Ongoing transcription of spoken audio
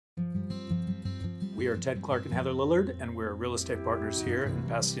We are Ted, Clark and Heather Lillard, and we're real estate partners here in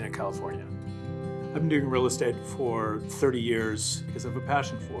Pasadena, California. I've been doing real estate for 30 years because I have a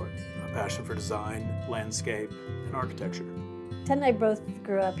passion for it. A passion for design, landscape, and architecture. Ted and I both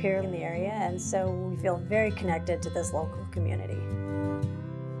grew up here in the area, and so we feel very connected to this local community.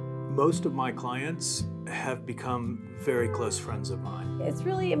 Most of my clients have become very close friends of mine. It's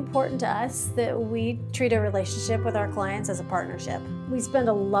really important to us that we treat a relationship with our clients as a partnership. We spend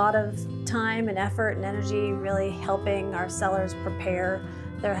a lot of time and effort and energy really helping our sellers prepare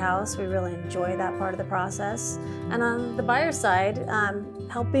their house. We really enjoy that part of the process. And on the buyer side,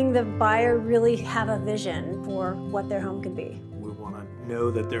 helping the buyer really have a vision for what their home could be. We want to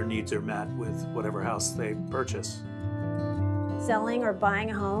know that their needs are met with whatever house they purchase. Selling or buying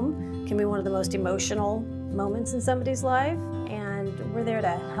a home can be one of the most emotional moments in somebody's life, and we're there to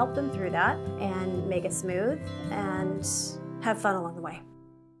help them through that and make it smooth and have fun along the way.